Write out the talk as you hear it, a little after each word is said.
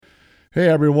Hey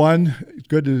everyone, it's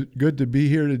good to be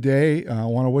here today. I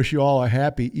want to wish you all a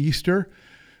happy Easter.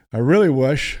 I really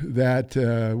wish that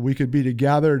we could be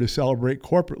together to celebrate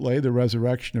corporately the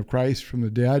resurrection of Christ from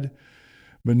the dead.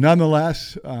 But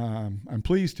nonetheless, I'm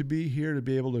pleased to be here to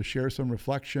be able to share some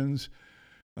reflections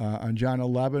on John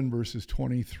 11 verses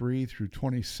 23 through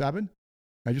 27.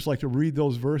 I'd just like to read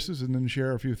those verses and then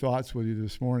share a few thoughts with you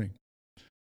this morning.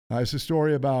 It's a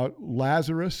story about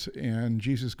Lazarus and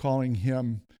Jesus calling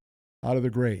him out of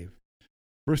the grave.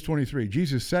 Verse 23,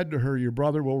 Jesus said to her, "Your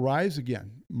brother will rise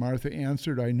again." Martha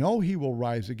answered, "I know he will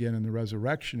rise again in the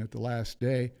resurrection at the last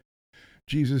day."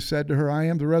 Jesus said to her, "I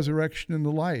am the resurrection and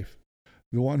the life.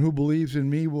 The one who believes in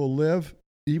me will live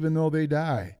even though they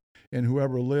die, and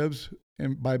whoever lives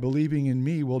by believing in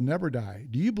me will never die.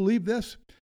 Do you believe this?"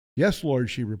 "Yes, Lord,"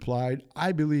 she replied.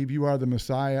 "I believe you are the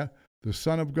Messiah, the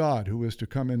Son of God, who is to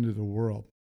come into the world."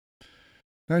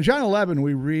 Now, in John 11,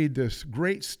 we read this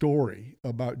great story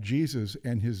about Jesus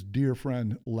and his dear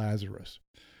friend Lazarus.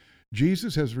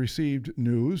 Jesus has received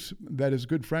news that his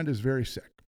good friend is very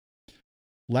sick.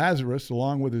 Lazarus,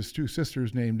 along with his two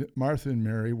sisters named Martha and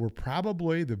Mary, were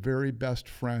probably the very best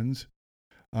friends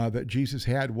that Jesus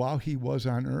had while he was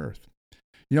on earth.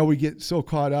 You know, we get so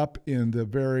caught up in the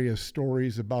various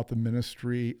stories about the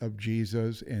ministry of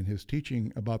Jesus and his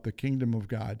teaching about the kingdom of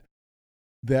God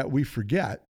that we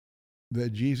forget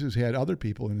that Jesus had other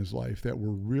people in his life that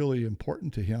were really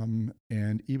important to him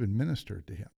and even ministered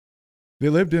to him. They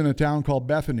lived in a town called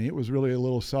Bethany. It was really a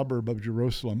little suburb of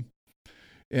Jerusalem.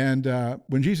 And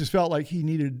when Jesus felt like he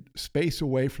needed space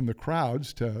away from the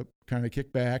crowds to kind of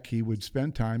kick back, he would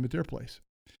spend time at their place.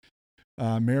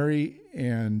 Mary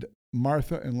and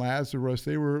Martha and Lazarus,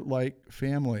 they were like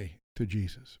family to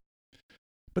Jesus.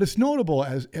 But it's notable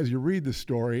as you read the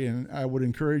story, and I would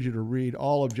encourage you to read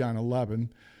all of John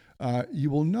 11, you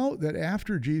will note that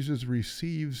after Jesus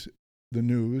receives the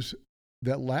news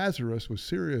that Lazarus was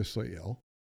seriously ill,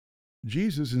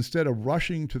 Jesus, instead of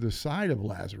rushing to the side of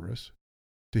Lazarus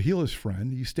to heal his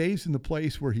friend, he stays in the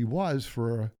place where he was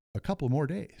for a couple more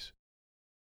days.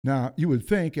 Now, you would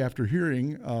think, after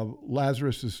hearing of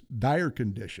Lazarus' dire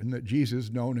condition, that Jesus,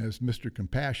 known as Mr.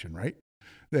 Compassion, right,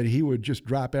 that he would just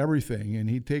drop everything and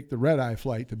he'd take the red-eye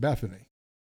flight to Bethany.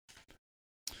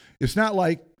 It's not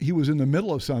like he was in the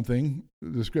middle of something,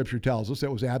 the scripture tells us,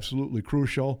 that was absolutely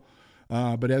crucial.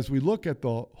 But as we look at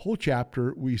the whole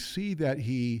chapter, we see that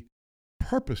he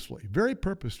purposely, very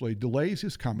purposely, delays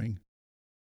his coming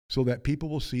so that people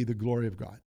will see the glory of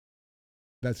God.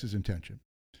 That's his intention.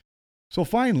 So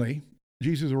finally,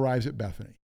 Jesus arrives at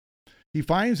Bethany. He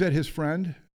finds that his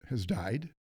friend has died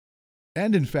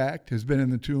and, in fact, has been in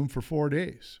the tomb for 4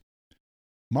 days.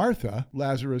 Martha,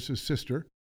 Lazarus' sister,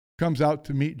 comes out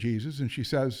to meet Jesus, and she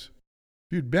says,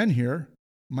 "If you'd been here,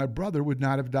 my brother would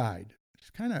not have died."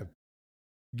 She's kind of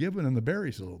giving him the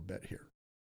berries a little bit here.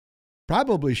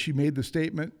 Probably she made the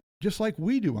statement just like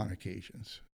we do on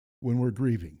occasions when we're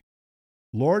grieving.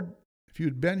 "Lord, if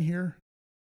you'd been here,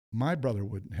 my brother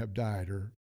wouldn't have died,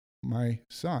 or my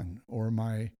son, or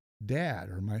my dad,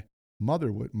 or my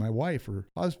mother would, my wife or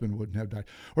husband wouldn't have died.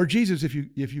 Or Jesus, if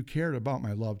you cared about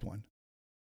my loved one,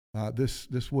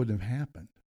 this wouldn't have happened."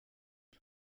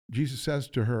 Jesus says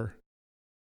to her,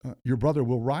 "Your brother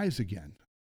will rise again."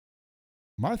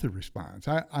 Martha responds,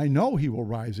 I know he will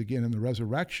rise again in the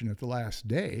resurrection at the last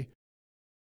day."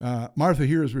 Martha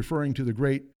here is referring to the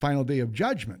great final day of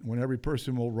judgment, when every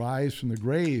person will rise from the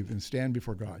grave and stand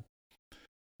before God.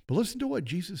 But listen to what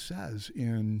Jesus says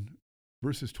in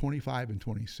verses 25 and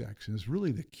 26, and it's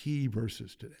really the key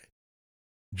verses today.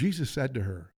 Jesus said to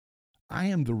her, "I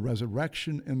am the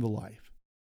resurrection and the life.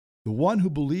 The one who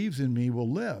believes in me will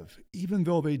live, even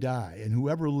though they die, and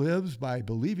whoever lives by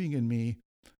believing in me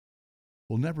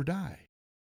will never die."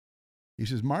 He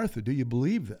says, "Martha, do you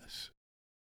believe this?"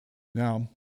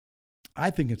 Now, I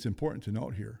think it's important to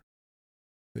note here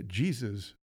that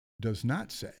Jesus does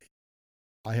not say,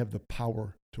 "I have the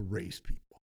power to raise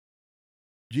people."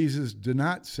 Jesus did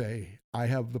not say, "I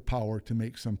have the power to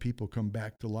make some people come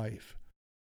back to life."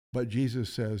 But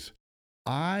Jesus says,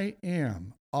 "I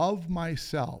am of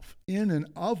myself, in and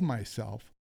of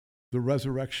myself, the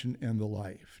resurrection and the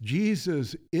life."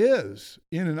 Jesus is,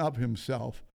 in and of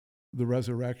himself, the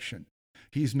resurrection.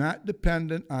 He's not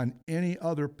dependent on any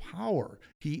other power.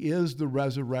 He is the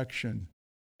resurrection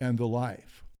and the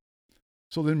life.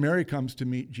 So then Mary comes to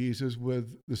meet Jesus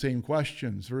with the same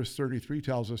questions. Verse 33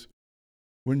 tells us,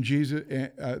 when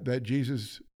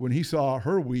Jesus, when he saw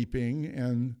her weeping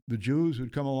and the Jews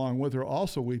who'd come along with her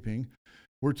also weeping,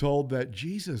 we're told that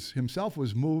Jesus himself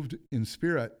was moved in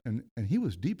spirit and he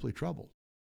was deeply troubled.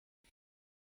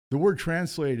 The word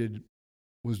translated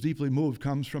was deeply moved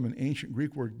comes from an ancient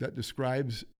Greek word that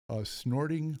describes a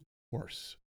snorting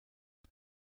horse.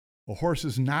 A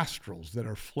horse's nostrils that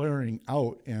are flaring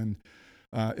out, and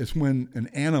it's when an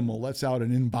animal lets out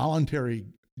an involuntary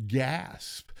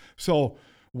gasp. So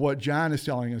what John is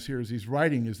telling us here as he's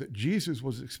writing is that Jesus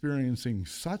was experiencing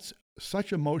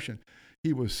such emotion.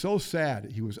 He was so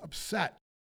sad, he was upset,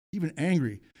 even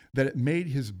angry, that it made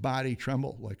his body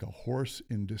tremble like a horse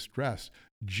in distress.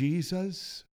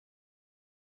 Jesus,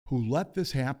 who let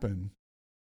this happen,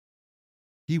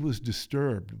 he was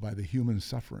disturbed by the human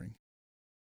suffering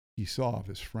he saw of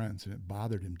his friends, and it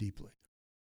bothered him deeply.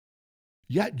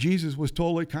 Yet Jesus was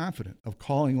totally confident of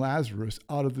calling Lazarus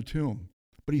out of the tomb,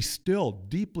 but he's still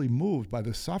deeply moved by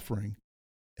the suffering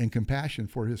and compassion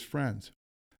for his friends.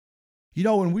 You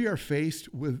know, when we are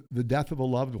faced with the death of a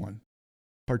loved one,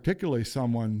 particularly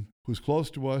someone who's close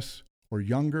to us or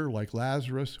younger, like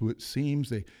Lazarus, who it seems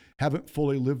they haven't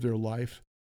fully lived their life,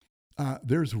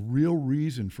 there's real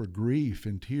reason for grief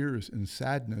and tears and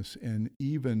sadness and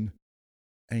even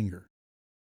anger.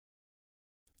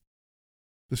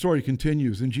 The story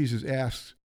continues, and Jesus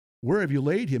asks, "Where have you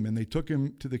laid him?" And they took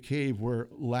him to the cave where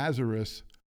Lazarus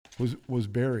was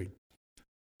buried.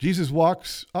 Jesus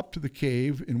walks up to the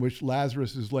cave in which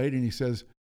Lazarus is laid, and he says,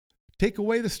 "Take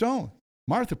away the stone."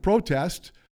 Martha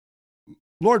protests,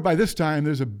 "Lord, by this time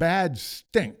there's a bad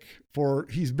stink, for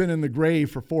he's been in the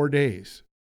grave for 4 days."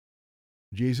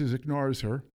 Jesus ignores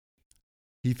her.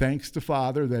 He thanks the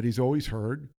Father that he's always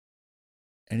heard,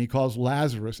 and he calls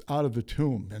Lazarus out of the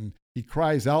tomb. And he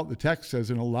cries out, the text says,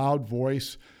 in a loud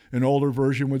voice. An older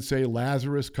version would say,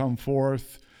 "Lazarus, come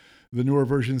forth." The newer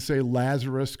versions say,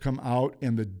 "Lazarus, come out."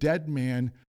 And the dead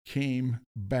man came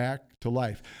back to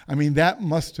life. I mean, that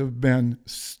must have been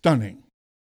stunning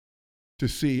to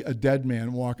see a dead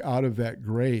man walk out of that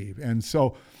grave. And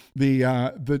so the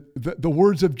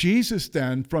words of Jesus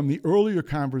then from the earlier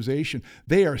conversation,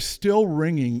 they are still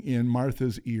ringing in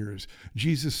Martha's ears.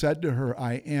 Jesus said to her,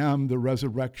 "I am the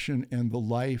resurrection and the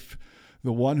life.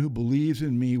 The one who believes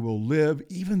in me will live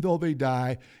even though they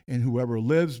die, and whoever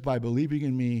lives by believing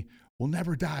in me will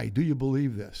never die." Do you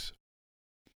believe this?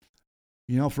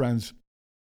 You know, friends,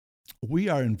 we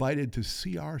are invited to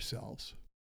see ourselves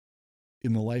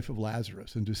in the life of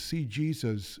Lazarus and to see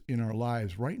Jesus in our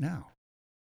lives right now.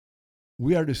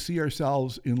 We are to see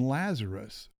ourselves in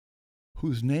Lazarus,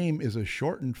 whose name is a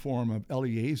shortened form of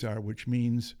Eleazar, which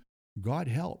means God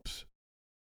helps.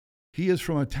 He is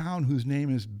from a town whose name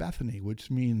is Bethany, which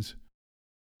means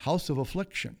house of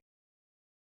affliction.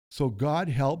 So God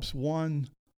helps one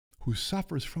who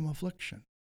suffers from affliction.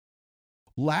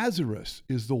 Lazarus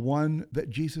is the one that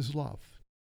Jesus loved.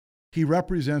 He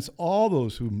represents all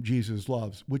those whom Jesus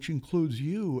loves, which includes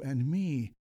you and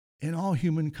me and all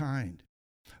humankind.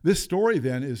 This story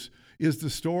then is the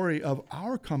story of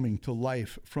our coming to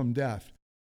life from death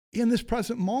in this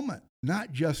present moment,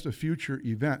 not just a future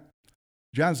event.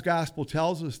 John's gospel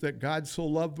tells us that God so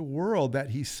loved the world that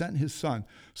he sent his son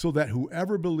so that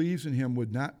whoever believes in him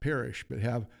would not perish but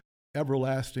have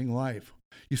everlasting life.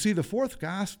 You see, the fourth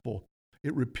gospel,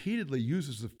 it repeatedly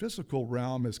uses the physical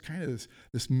realm as kind of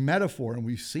this metaphor, and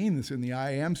we've seen this in the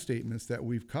I am statements that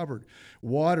we've covered.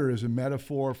 Water is a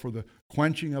metaphor for the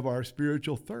quenching of our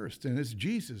spiritual thirst, and it's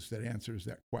Jesus that answers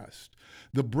that quest.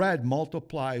 The bread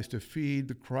multiplies to feed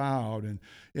the crowd, and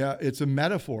it's a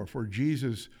metaphor for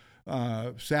Jesus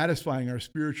satisfying our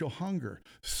spiritual hunger.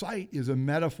 Sight is a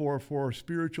metaphor for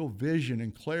spiritual vision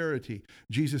and clarity.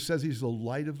 Jesus says he's the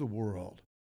light of the world.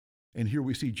 And here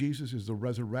we see Jesus is the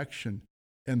resurrection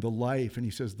and the life. And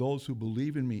he says, those who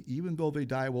believe in me, even though they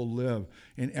die, will live.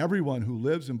 And everyone who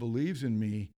lives and believes in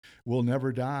me will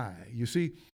never die. You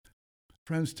see,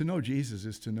 friends, to know Jesus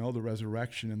is to know the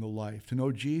resurrection and the life. To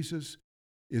know Jesus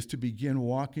is to begin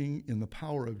walking in the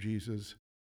power of Jesus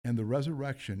and the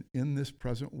resurrection in this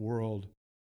present world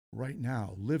right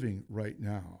now, living right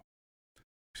now.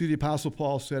 See, the Apostle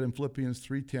Paul said in Philippians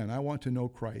 3:10, I want to know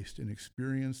Christ and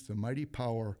experience the mighty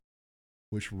power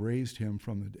which raised him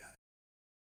from the dead.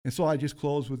 And so I just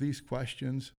close with these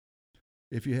questions.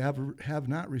 If you have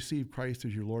not received Christ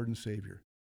as your Lord and Savior,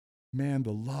 man,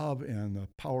 the love and the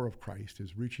power of Christ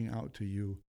is reaching out to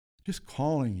you, just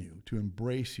calling you to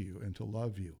embrace you and to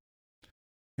love you.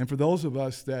 And for those of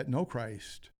us that know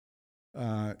Christ,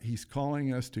 he's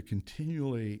calling us to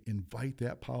continually invite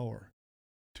that power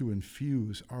to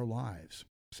infuse our lives.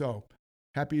 So,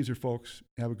 happy Easter, folks.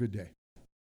 Have a good day.